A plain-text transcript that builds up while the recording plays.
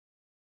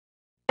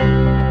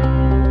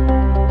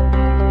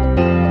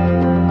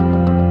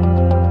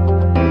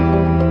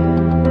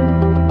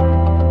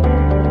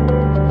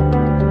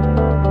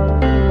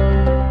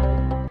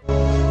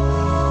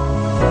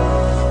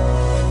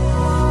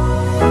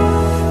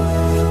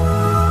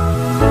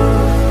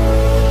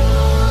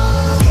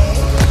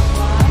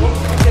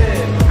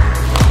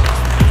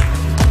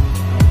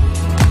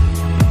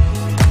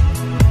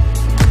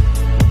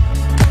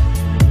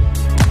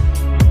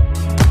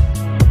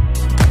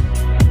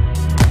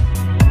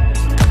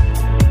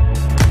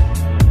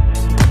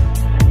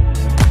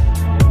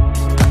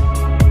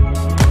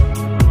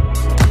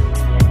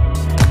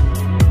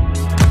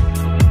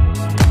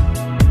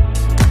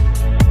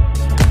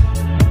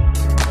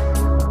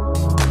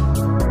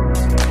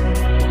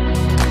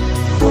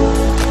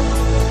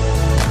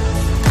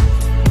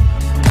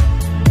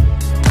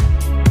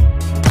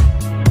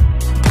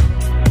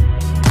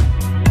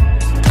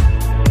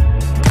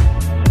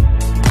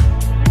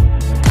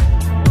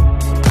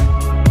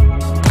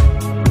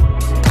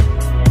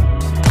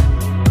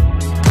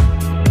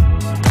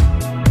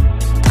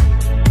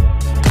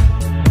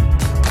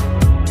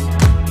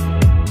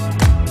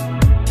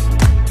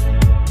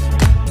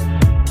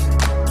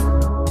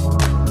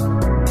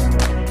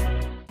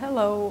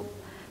Hello,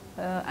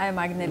 I'm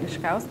Agne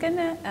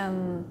Liskauskeine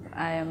and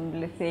I am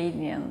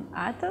Lithuanian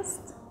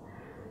artist,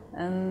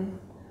 and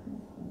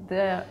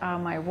there are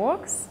my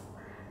works.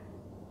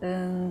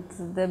 And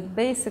the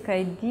basic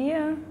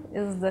idea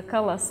is the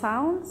color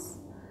sounds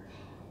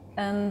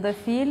and the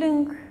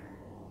feeling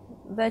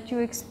that you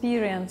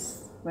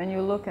experience when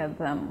you look at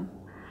them.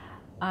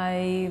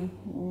 I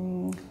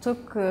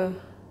took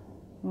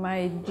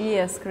my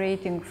ideas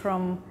creating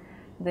from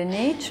the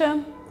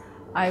nature.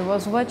 I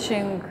was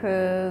watching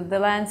the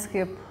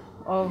landscape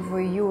of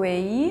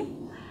UAE,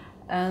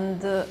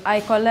 and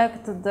I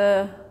collect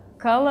the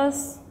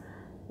colors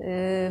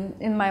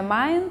in my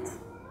mind.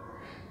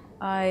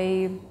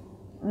 I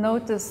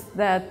noticed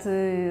that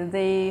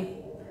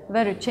they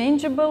very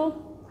changeable,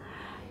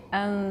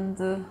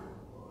 and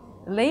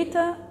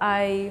later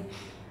I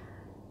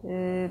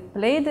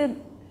played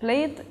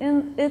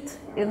it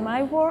in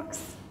my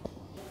works.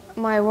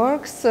 My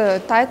works,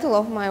 title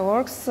of my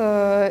works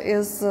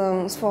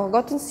is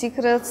Forgotten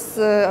Secrets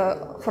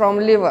from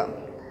Liva.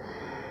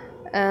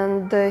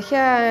 And here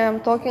I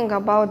am talking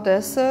about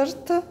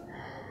desert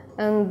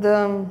and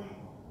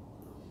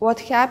what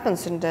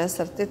happens in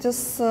desert. It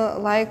is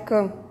like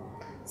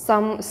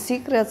some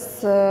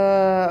secrets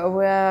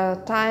where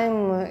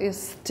time is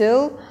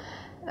still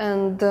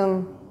and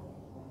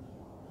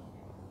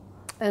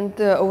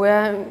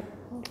where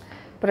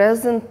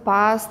present,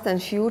 past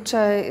and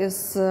future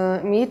is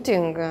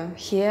meeting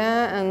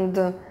here,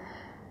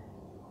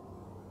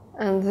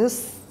 and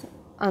this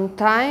and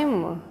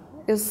time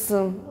is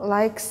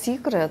like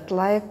secret,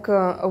 like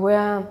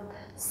where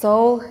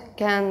soul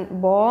can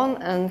born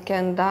and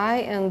can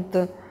die,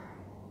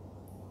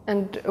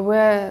 and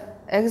where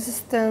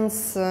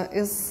existence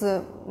is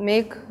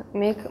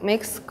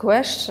makes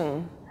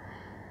question,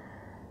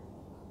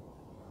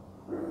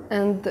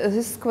 and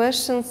these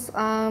questions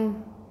are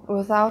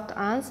without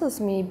answers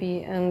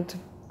maybe, and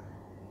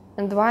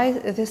why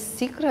this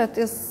secret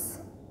is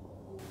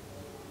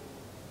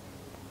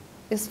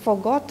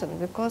forgotten,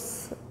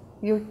 because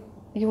you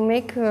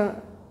make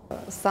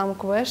some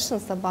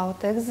questions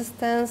about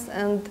existence,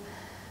 and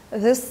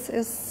this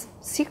is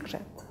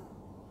secret.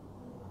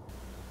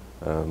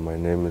 My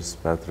name is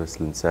Petras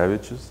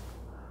Lincevicius.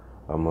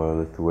 I'm a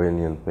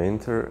Lithuanian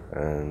painter,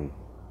 and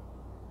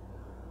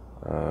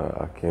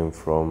I came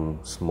from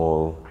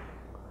small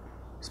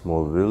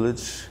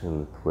village in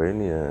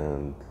Lithuania,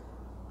 and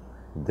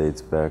it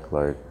dates back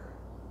like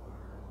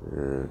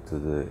to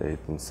the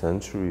 18th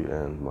century,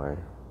 and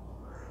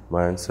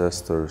my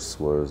ancestors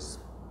was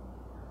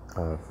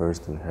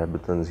first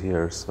inhabitants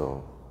here,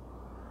 so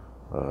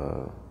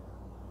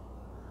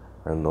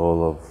and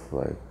all of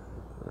like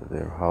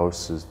their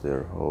houses,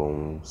 their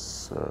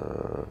homes,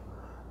 a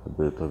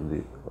bit of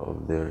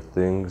their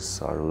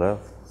things are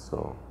left.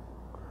 So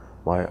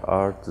my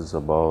art is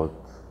about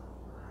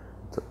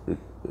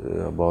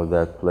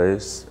that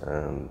place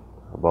and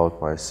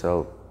about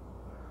myself.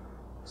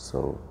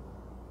 So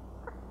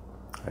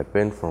I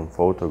paint from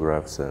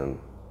photographs, and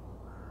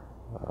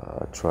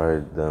I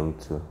tried them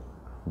to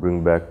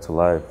bring back to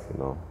life, you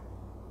know,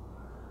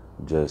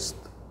 just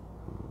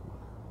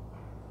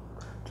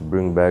to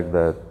bring back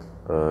that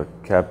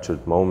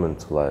captured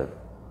moment to life.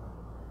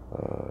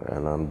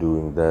 And I'm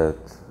doing that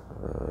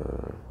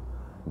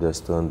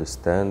just to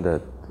understand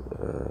that,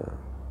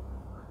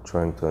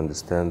 trying to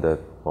understand that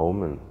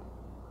moment,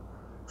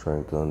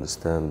 trying to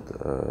understand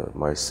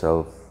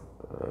myself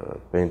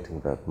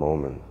painting that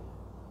moment.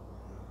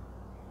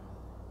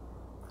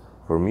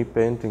 For me,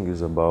 painting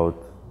is about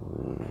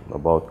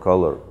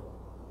color.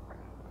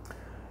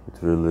 It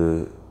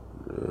really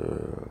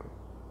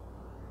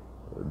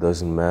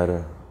doesn't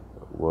matter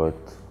what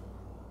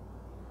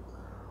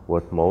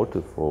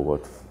motive or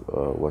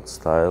what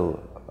style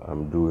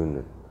I'm doing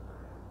it,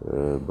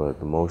 but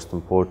the most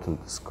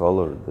important is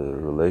color, the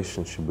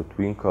relationship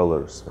between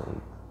colors.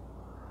 And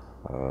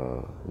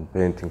in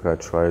painting, I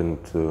try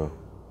to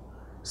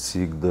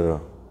seek the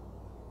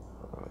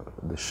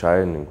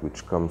shining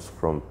which comes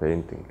from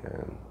painting,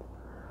 and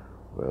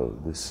well,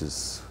 this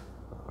is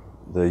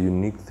the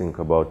unique thing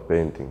about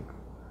painting.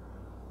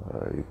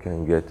 You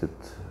can get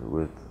it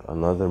with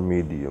another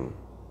medium.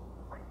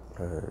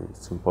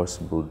 It's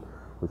impossible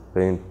with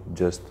paint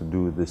just to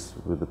do this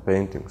with the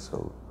painting,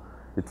 so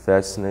it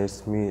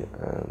fascinates me,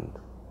 and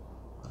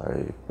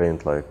I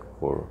paint like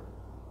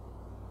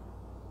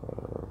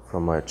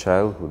from my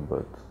childhood,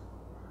 but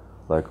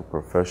like a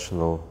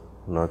professional,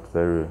 not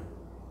very,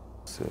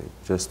 say,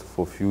 just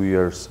for a few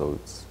years. So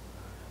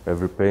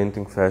every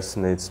painting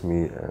fascinates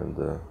me,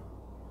 and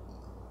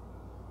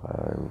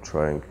I'm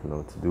trying, you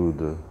know, to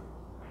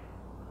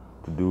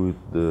do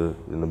it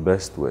in the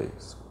best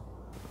ways.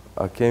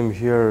 I came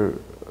here,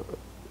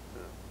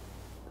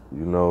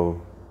 you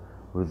know,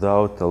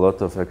 without a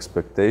lot of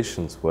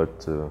expectations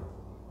what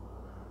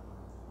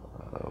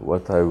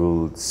I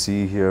will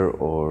see here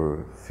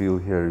or feel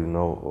here, you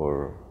know,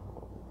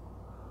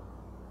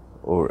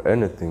 or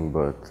anything.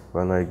 But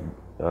when I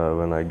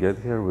get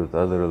here with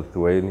other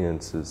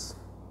Lithuanians,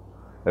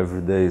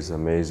 every day is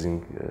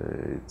amazing.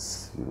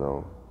 It's, you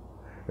know,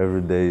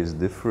 every day is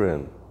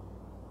different,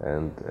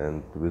 and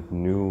with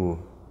new,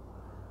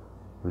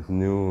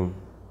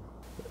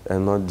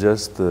 and not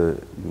just you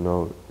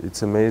know,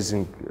 it's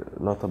amazing.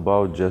 Not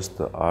about just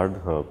the art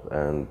hub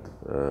and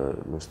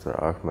Mr.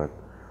 Ahmed,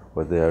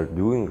 what they are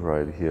doing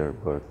right here,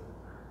 but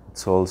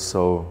it's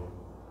also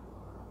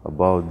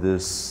about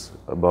this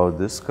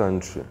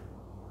country,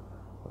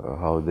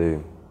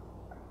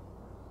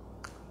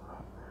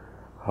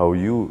 how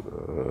you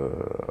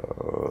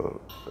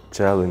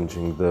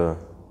challenging the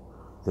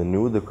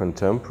new, the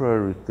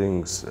contemporary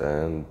things,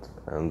 and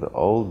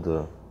all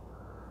the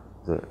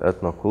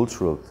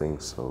ethnocultural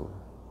things. So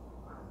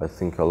I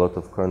think a lot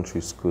of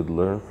countries could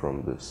learn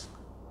from this.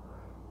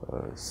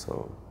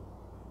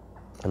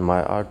 And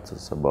my art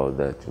is about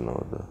that, you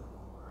know,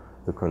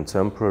 the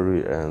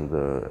contemporary and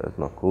the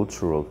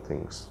ethnocultural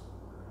things,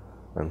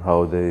 and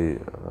how they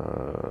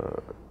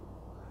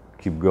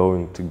keep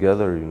going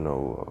together, you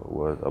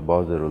know,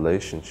 about the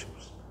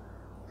relationships.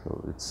 So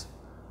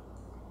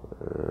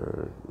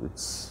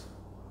it's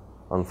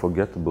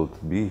unforgettable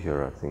to be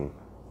here, I think,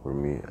 for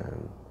me,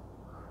 and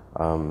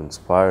I'm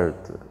inspired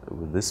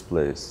with this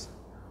place.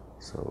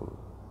 So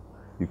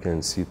you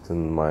can see it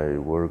in my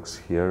works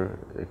here,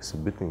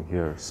 exhibiting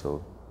here.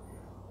 So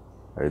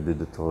I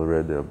did it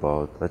already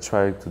I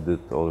tried to do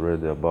it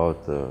already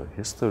about the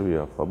history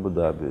of Abu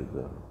Dhabi,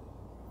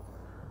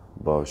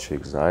 about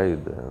Sheikh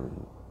Zayed, and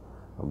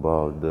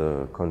about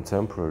the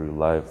contemporary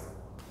life.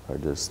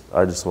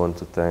 I just want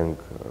to thank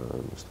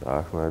Mr.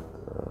 Ahmed,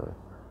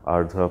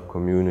 Art Hub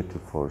community,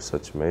 for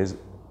such an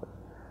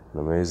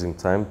amazing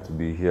time to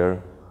be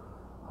here,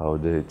 how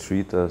they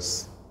treat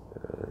us,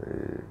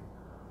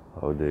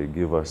 how they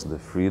give us the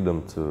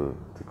freedom to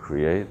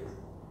create.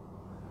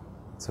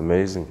 It's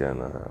amazing,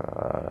 and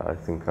I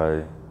think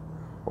I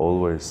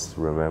always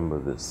remember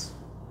this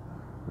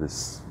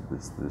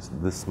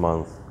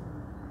month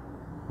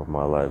of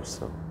my life.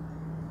 So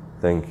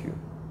thank you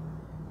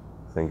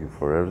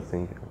for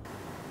everything.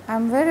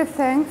 I'm very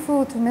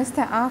thankful to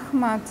Mr.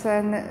 Ahmed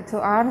and to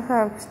Art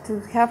Hub to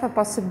have a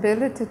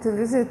possibility to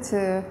visit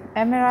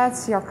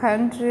Emirates, your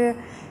country,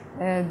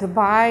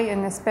 Dubai,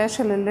 and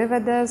especially Liver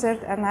Desert.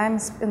 And I'm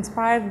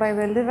inspired by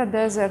the Liver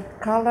Desert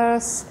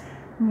colors,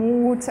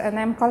 mood, and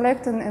I'm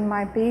collecting in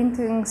my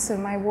paintings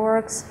and my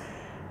works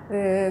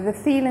the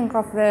feeling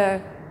of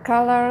the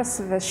colors,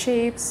 the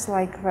shapes,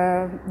 like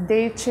the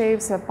date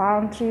shapes, the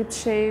palm tree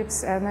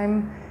shapes, and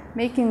I'm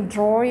making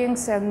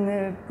drawings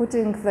and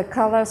putting the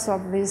colors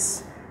of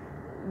this,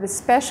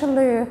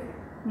 especially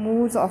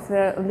moods of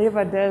the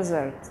Liver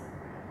Desert.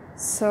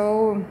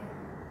 So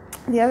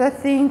the other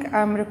thing,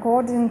 I'm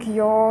recording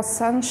your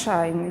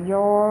sunshine.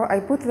 I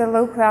put the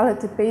low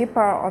quality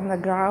paper on the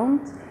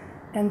ground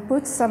and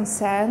put some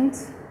sand,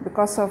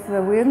 because of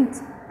the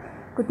wind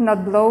could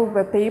not blow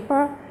the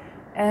paper,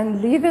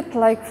 and leave it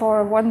like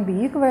for 1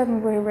 week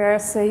when we were,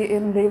 say,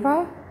 in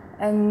Liver,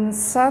 and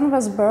sun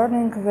was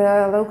burning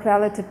the low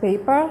quality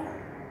paper,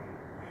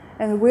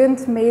 and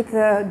wind made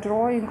the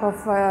drawing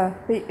of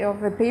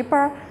the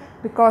paper,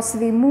 because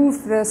we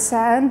moved the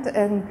sand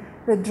and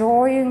the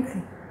drawing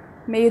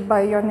made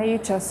by your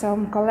nature. So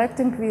I'm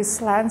collecting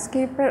these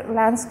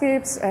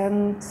landscapes,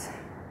 and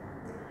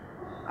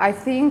I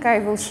think I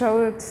will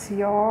show it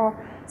your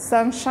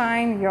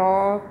sunshine,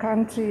 your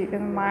country,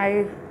 in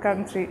my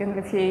country, in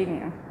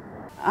Lithuania.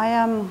 I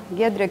am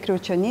Giedre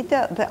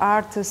Kriaucionyte, the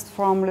artist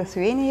from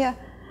Lithuania.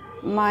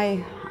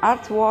 My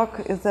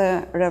artwork is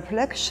a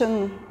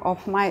reflection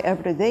of my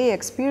everyday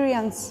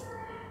experience,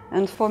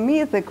 and for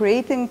me the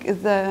creating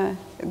is a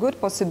good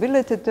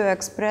possibility to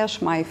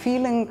express my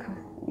feeling,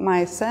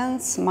 my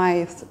sense,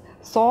 my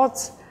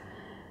thoughts.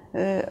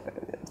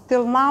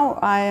 Till now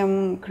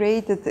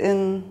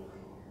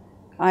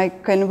I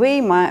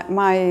convey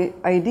my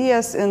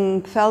ideas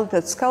in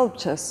felted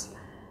sculptures,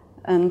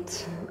 and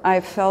I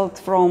felt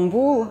from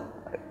wool.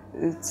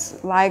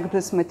 It's like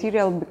this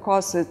material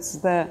because it's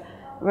the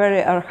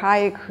very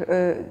archaic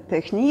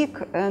technique,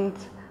 and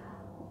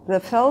the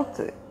felt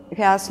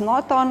has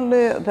not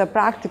only the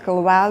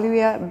practical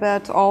value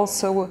but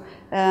also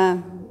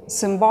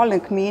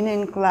symbolic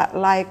meaning,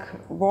 like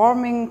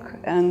warming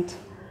and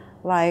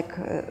like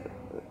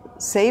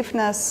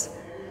safeness.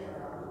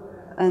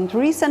 And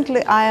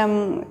recently I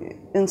am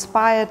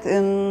inspired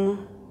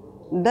in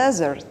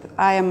desert.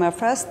 I am a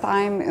first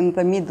time in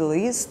the Middle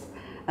East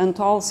and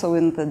also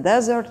in the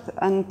desert,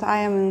 and I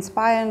am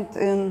inspired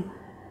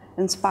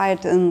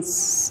in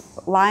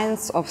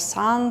lines of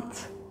sand,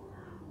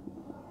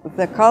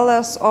 the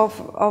colors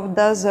of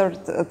desert,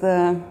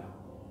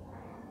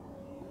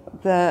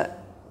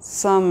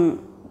 some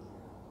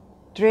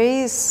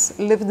trace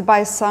lived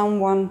by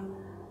someone,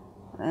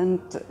 and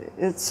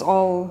it's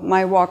all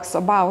my work's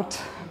about.